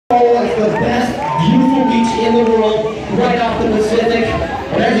It's the best, beautiful beach in the world, right off the Pacific.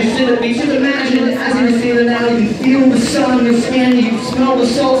 And as you sit at the beach, just imagine as you're sitting there now, you can feel the sun on your skin, you can smell the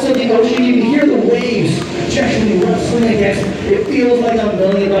salts of the ocean, you can hear the waves gently rustling against. It feels like $1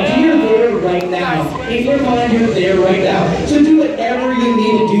 million. You're there right now. In your mind, you're there right now. So do whatever you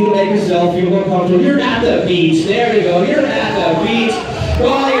need to do to make yourself feel more comfortable. You're at the beach. There you go. You're at the beach.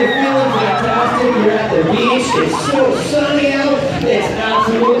 Oh, you're feeling fantastic. You're at the beach. It's so sunny out. It's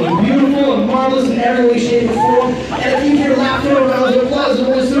absolutely beautiful and marvelous in every way, shape, or form. And if you hear laughter around the applause, the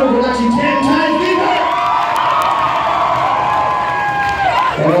whistle will actually 10 times bigger.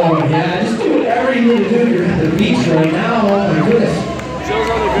 Oh, yeah. Just do whatever you need to do. You're at the beach right now. Oh, my goodness. You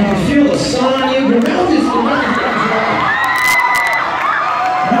can feel the sun on you. Your mouth is dry.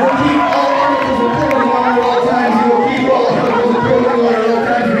 You will keep all articles of clothing on at all times. You will keep all articles of clothing on at all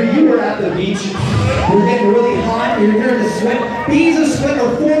times. When you are at the beach, you're getting really hot. You're hearing the sweat. Beads of sweat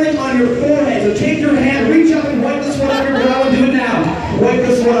are forming on your forehead. So take your hand, reach up and wipe the sweat off your brow and do it now. Wipe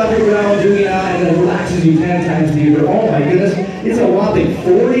the sweat off your brow and do it now. And it relaxes you 10 times deeper. Oh my goodness. It's a whopping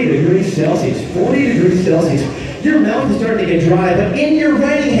 40 degrees Celsius. 40 degrees Celsius. Your mouth is starting to get dry, but in your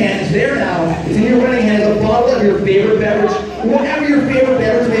writing hands, there now, is in your writing hands a bottle of your favorite beverage, whatever your favorite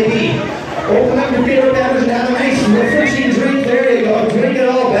beverage may be. Open up your favorite beverage and have a nice refreshing drink. There you go. Drink it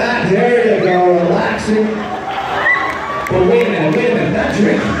all back. There you go. Relaxing. But wait a minute.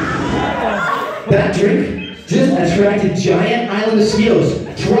 That drink just attracted giant island mosquitoes.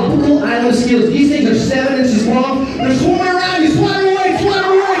 Tropical island mosquitoes. These things are 7 inches long. They're swarming around you. Swarming away.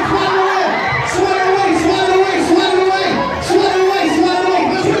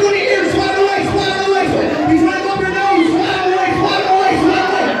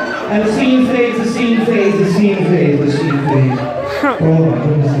 And the scene fades. Oh my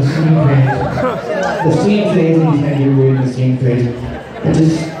goodness, the scene fades and you can't get away from the scene fades. And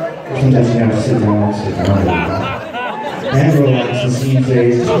just, sometimes you have to sit down. And relax, the scene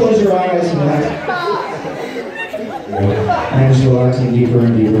fades. Just close your eyes and relax. And just relaxing deeper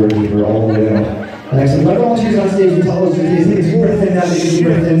and deeper, all the way down. Excellent. My volunteers on stage will tell us if you take a deep breath in now, take a deep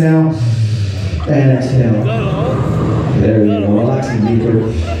breath in now. And exhale. There you go, relaxing deeper.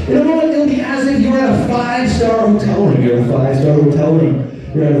 In a moment, it'll be as if you were at a 5-star hotel room. You're at a 5-star hotel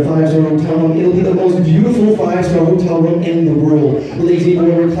room. It'll be the most beautiful 5-star hotel room in the world. Lazy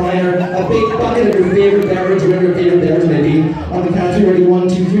boy recliner, a big bucket of your favorite beverage, whatever your favorite beverage may be. On the count of ready, 1,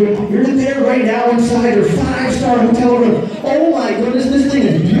 2, 3. You're there right now inside your 5-star hotel room. Oh my goodness, this thing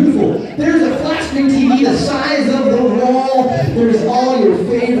is beautiful. There's a flat screen TV the size of the wall. There's all your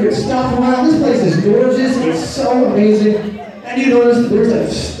favorite stuff around. This place is gorgeous. It's so amazing. And you notice there's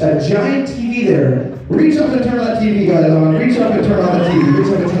a giant TV there. Reach up and turn that TV, guys, on. Reach up and turn on the TV. Reach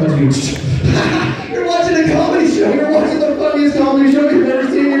up and turn on the TV. You're watching a comedy show. You're watching the funniest comedy show you've ever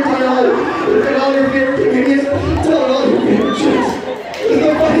seen in your entire life. Look at all your favorite comedians. Tell all your favorite jokes. It's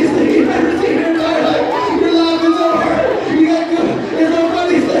the funniest thing you've ever seen in your entire life. You're laughing so hard. You got good. It's the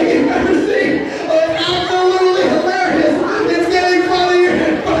funniest thing you've ever seen. Oh, it's absolutely hilarious. It's getting funnier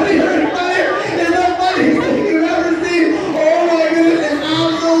and funnier and funnier. It's the funniest thing you've ever seen. Oh my goodness, it's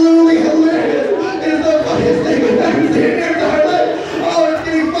absolutely hilarious. It's the funniest thing you've ever seen in your entire life. Oh, it's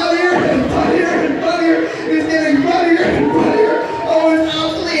getting funnier and funnier and funnier. It's getting funnier and funnier. Oh, it's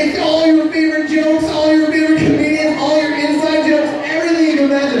absolutely, it's all your favorite jokes, all your favorite comedians, all your inside jokes, everything you can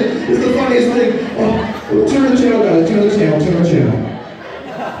imagine. It's the funniest thing. Oh, turn the channel, guys. Turn the channel.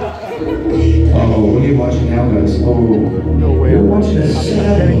 Oh, what are you watching now, guys? Oh, no way. You're watching a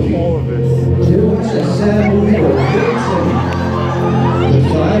sad movie. You're watching a sad movie or a big movie. The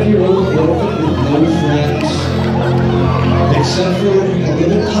 5-year-old orphan with no friends, except for a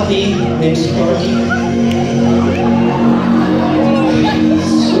little puppy named Sparky.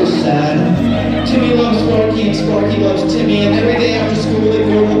 So sad. Timmy loves Sparky and Sparky loves Timmy, and every day after school they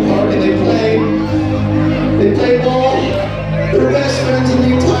go to the park and they play. They play ball. They're best friends in the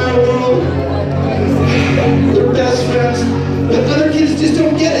entire world. They're best friends. But other kids just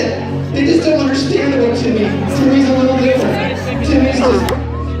don't get it. They just don't understand about Timmy. Timmy's a little different. Timmy's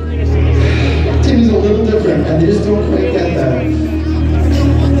a little different, and they just don't quite get that.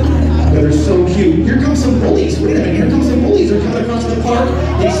 But they're so cute. Here comes some bullies. Wait a minute, here comes some bullies. They're coming across the park.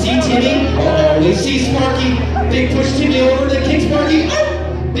 They see Timmy. They see Sparky. They push Timmy over. They kick Sparky.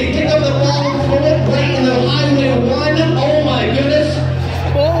 They pick up the ball and throw it right in the highway 1. Oh my goodness.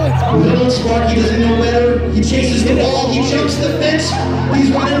 Little Sparky doesn't know better. He chases the ball. He jumps the fence.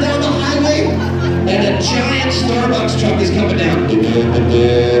 He's running down the highway. And a giant Starbucks truck is coming down.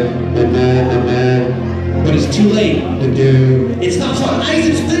 But it's too late. It stops on ice.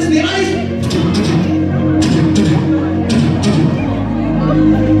 It splits the ice.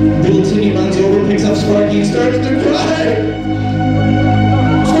 Little starts to cry.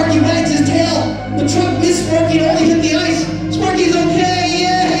 Sparky wags his tail. The truck missed Sparky and only hit the ice. Sparky's okay,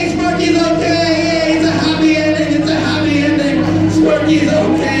 yay! Sparky's okay, yay! It's a happy ending, it's a happy ending. Sparky's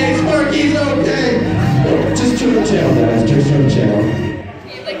okay, Sparky's okay. Just turn the channel, guys, just turn the channel.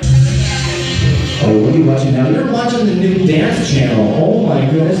 Oh, what are you watching now? You're watching the new dance channel. Oh my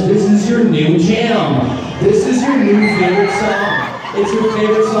goodness, this is your new jam. This is your new favorite song. It's your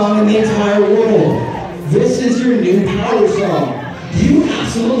favorite song in the entire world. This is your new power song. You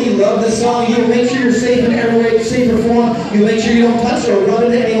absolutely love this song. You'll make sure you're safe in every way, safe or form. You'll make sure you don't touch or run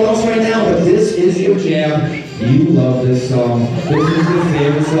into anyone else right now, but this is your jam. You love this song. This is your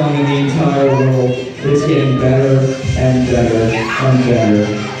favorite song in the entire world. It's getting better and better and better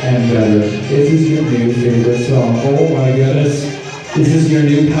and better. This is your new favorite song. Oh my goodness. This is your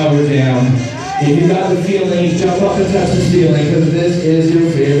new power jam. If you got the feeling, jump up and touch the ceiling, because this is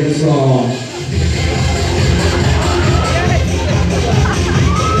your favorite song.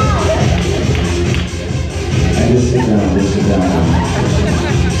 And just sit down, just sit down.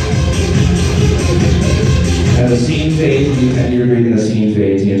 And the scene fades, you intend your breathing, the scene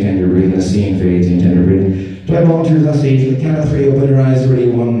fades, you intend your breathing, the scene fades, you intend your breathing. Do I have volunteers on stage? At the count of 3, open your eyes,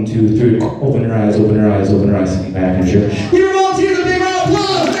 ready, 1, 2, 3, open your eyes, open your eyes, open your eyes, sit back and share. Your volunteers are big.